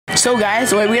So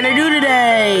guys, what are we gonna do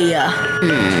today? Yeah,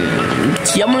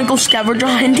 I'm gonna go scavenge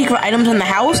and take items in the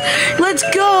house. Let's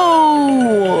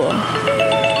go!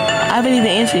 I haven't even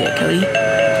answered yet, Cody.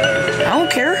 I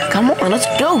don't care. Come on, let's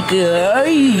go,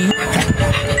 guys.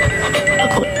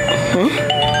 Huh?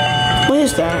 What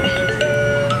is that?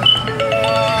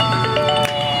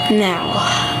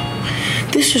 Now,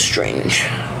 this is strange.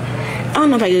 I don't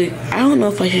know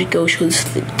if I should go show this to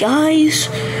the guys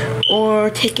or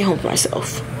take it home for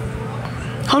myself.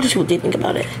 How do you think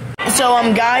about it? So,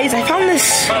 guys, I found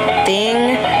this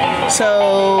thing.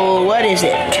 So, what is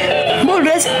it? Well,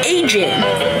 that's agent.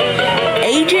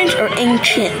 Agent or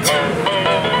ancient?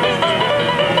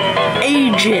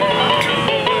 Agent.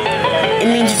 It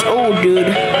means it's old, dude.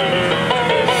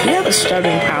 You have a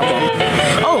stuttering problem.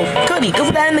 Oh, Cody, go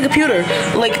put that in the computer.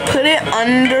 Like, put it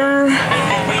under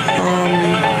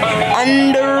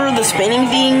the spinning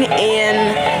thing,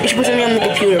 and you should put something on the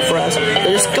computer for us. So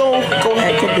just go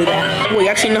ahead, go do that. Well, you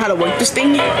actually know how to work this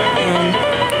thing?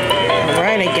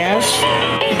 Alright, I guess.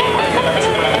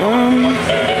 And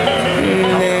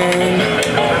then,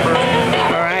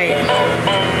 alright.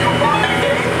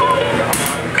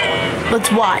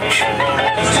 Let's watch.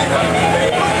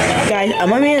 Guys,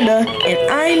 I'm Amanda, and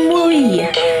I'm Wooly.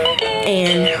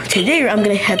 And today I'm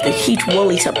gonna have to teach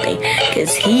Wooly something,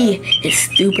 because he is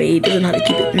stupid. He doesn't know how to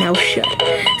keep his mouth shut.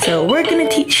 So we're gonna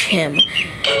teach him.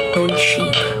 Own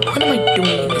sheep. What am I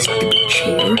doing in this stupid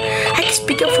chair? I can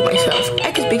speak up for myself.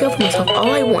 I can speak up for myself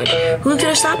all I want. Who's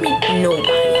gonna stop me? Nobody.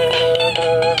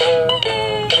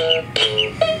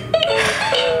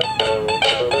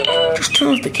 Just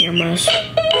turn off the cameras. I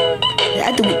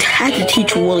had to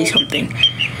teach Wooly something.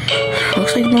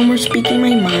 Looks like no more speaking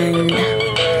my mind.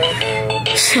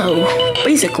 So,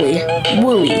 basically,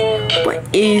 Wooly, what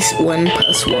is 1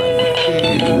 plus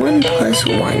 1? 1 plus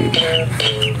 1.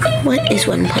 What is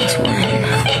 1 plus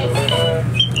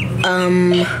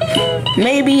 1?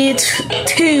 Maybe it's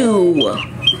 2.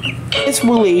 It's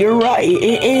Wooly, you're right,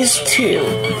 it is 2.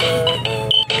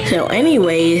 So,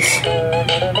 anyways,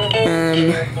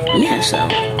 yeah, so,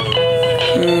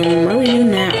 what do we do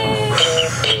now?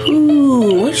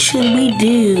 Ooh, what should we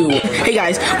do? Hey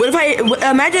guys, what if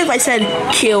imagine if I said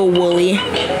kill Wooly?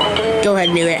 Go ahead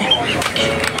and do it.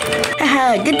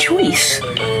 Haha, good choice.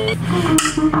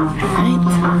 Right.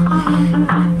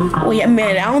 Oh yeah,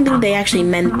 man, I don't think they actually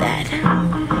meant that.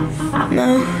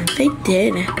 No, they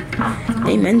did.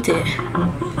 They meant it.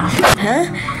 Huh?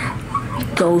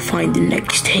 Go find the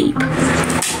next tape.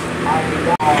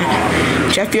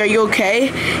 Jeffy, are you okay?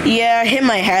 Yeah, I hit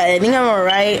my head. I think I'm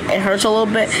alright. It hurts a little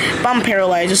bit, but I'm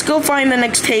paralyzed. Just go find the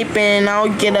next tape and I'll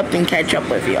get up and catch up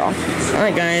with y'all.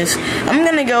 Alright, guys. I'm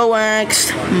gonna go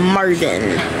ask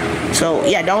Marvin. So,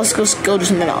 yeah, let's go do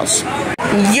something else.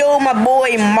 Yo, my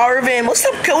boy, Marvin. What's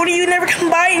up, Cody? You never come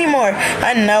by anymore.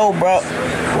 I know, bro.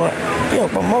 What? Yo,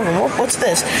 bro, Marvin, what's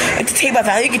this? It's a tape I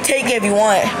found. You can take it if you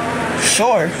want.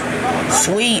 Sure.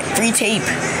 Sweet. Free tape.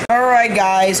 Alright,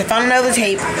 guys. I found another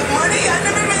tape. Money? I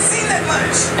never even seen that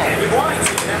much.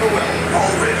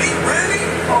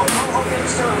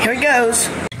 Here it goes.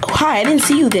 Oh, hi. I didn't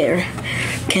see you there.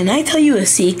 Can I tell you a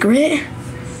secret?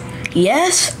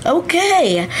 Yes?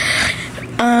 Okay.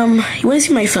 You want to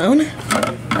see my phone?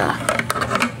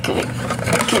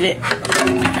 Get it.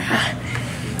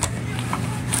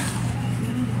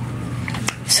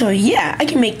 So yeah, I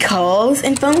can make calls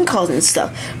and phone calls and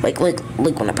stuff. Like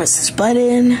when I press this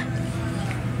button.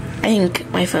 I think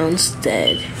my phone's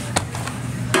dead.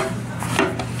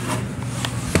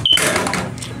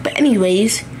 But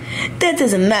anyways, that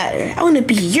doesn't matter. I want to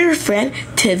be your friend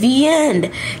to the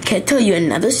end. Can I tell you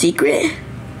another secret?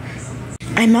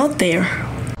 I'm out there.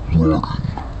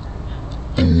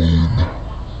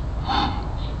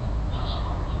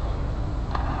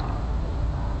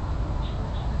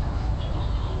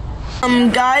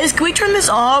 Guys, can we turn this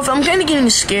off? I'm kind of getting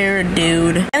scared,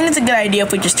 dude. I think it's a good idea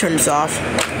if we just turn this off.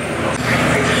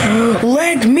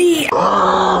 Let me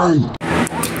out!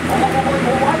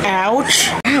 Ouch.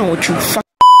 Ouch, you fuck.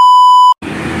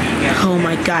 Oh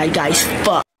my god, guys.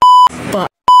 Fuck.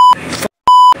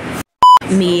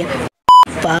 Me.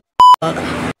 Fuck.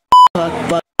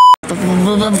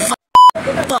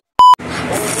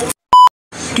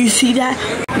 Do you see that?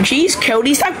 Jeez,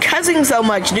 Cody, stop cussing so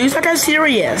much, dude. Stop getting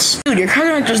serious. Dude, you're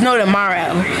cussing like there's no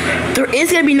tomorrow. There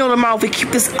is gonna be no tomorrow if we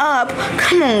keep this up.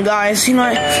 Come on, guys. You know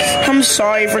what? I'm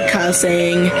sorry for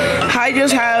cussing. I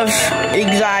just have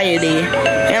anxiety,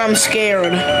 and I'm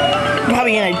scared. I'm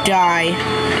probably gonna die.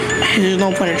 There's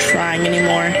no point in trying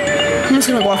anymore. I'm just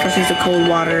gonna wash my face with cold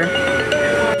water.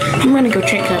 I'm gonna go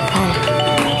check that pump.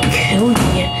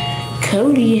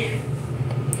 Cody.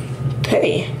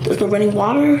 Hey, there's no running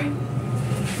water.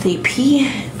 They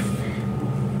pee.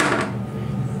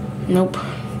 Nope.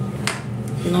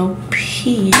 No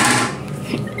pee.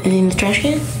 And in the trash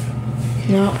can?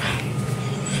 Nope.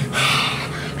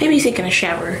 Maybe he's taking a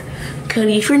shower.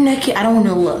 Cody, if you're naked, I don't want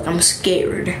to look. I'm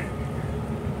scared.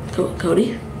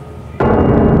 Cody?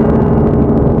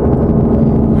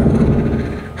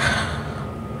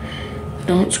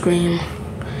 Don't scream.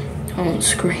 Don't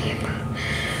scream.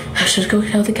 Let's just go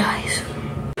tell the guys.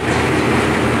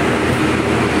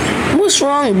 What's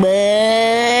wrong,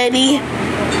 buddy?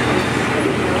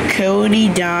 Cody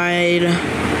died.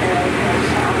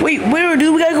 Wait, where,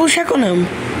 dude? We gotta go check on him.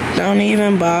 Don't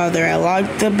even bother. I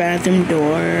locked the bathroom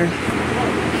door.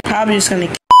 Probably just gonna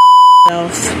kill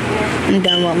myself. I'm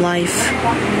done with life.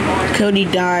 Cody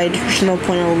died. There's no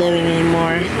point in living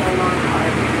anymore.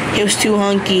 It was too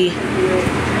hunky.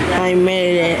 I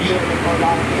admitted it.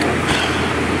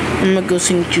 I'm gonna go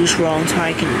sing Juice WRLD until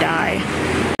I can die.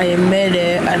 I admit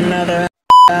it. Another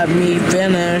got me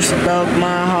finished. Broke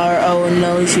my heart. Oh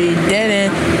no, she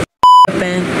didn't.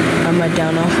 I'ma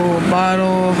down a whole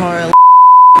bottle. Heart.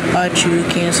 But you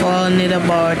can't swallow. Need a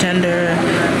bartender.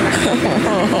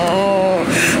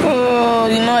 Oh,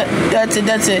 you know what? That's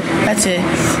it.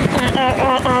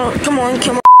 Come on.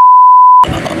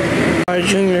 Our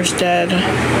junior's dead.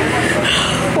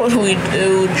 What do we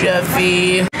do,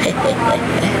 Jeffy?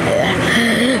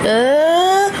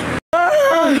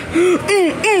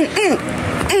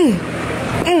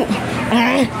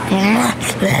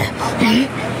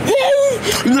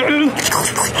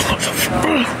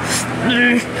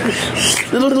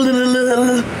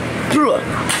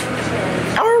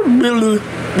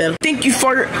 Thank you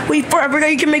for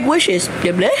everybody you can make wishes.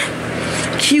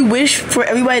 Can you wish for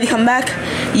everybody to come back?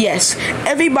 Yes.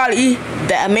 Everybody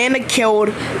that Amanda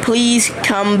killed, please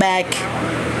come back.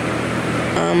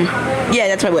 Yeah,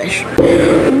 that's my wish.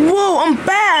 Whoa, I'm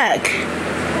back!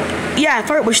 Yeah, I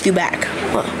thought I wished you back.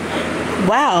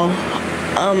 Wow.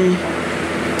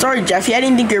 Sorry, Jeffy, I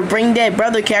didn't think your brain dead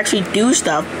brother could actually do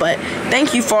stuff, but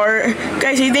thank you for...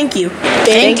 Guys, say thank you.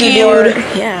 Thank you, dude.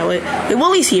 Yeah, wait,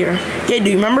 Willie's here. Yeah, do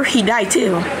you remember? He died,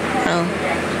 too. Oh.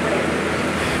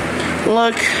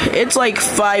 Look, it's like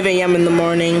 5 a.m. in the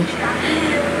morning.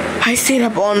 I stayed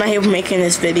up all night making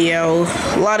this video.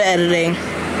 A lot of editing.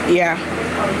 Yeah.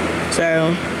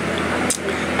 So,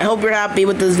 I hope you're happy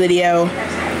with this video.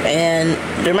 And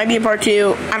there might be a part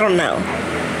 2. I don't know.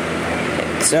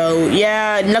 So,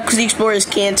 yeah, Knuckles the Explorer is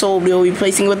canceled. We'll be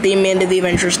replacing with the Amanda the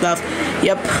Adventure stuff.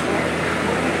 Yep.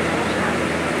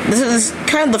 This is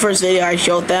kind of the first video I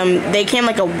showed them. They came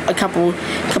like a couple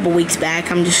weeks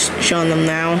back. I'm just showing them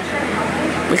now.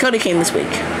 But Cody came this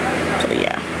week. So,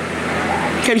 yeah.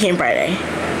 Cody came Friday.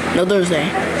 No, Thursday.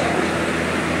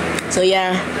 So,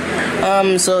 yeah.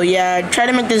 Try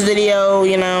to make this video,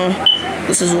 you know.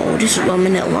 This is 1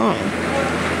 minute long.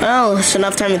 Well, it's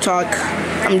enough time to talk.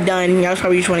 I'm done. Y'all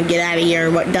probably just want to get out of here,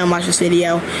 but done watch this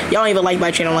video. Y'all don't even like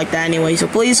my channel like that anyway, so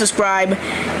please subscribe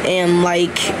and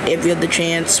like if you have the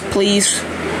chance. Please.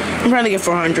 I'm trying to get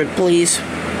 400, please.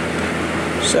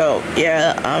 So,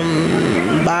 yeah,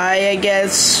 bye, I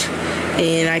guess.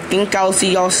 And I think I'll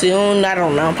see y'all soon. I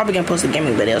don't know. I'm probably gonna post a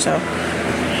gaming video, so.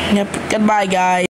 Yep. Goodbye, guys.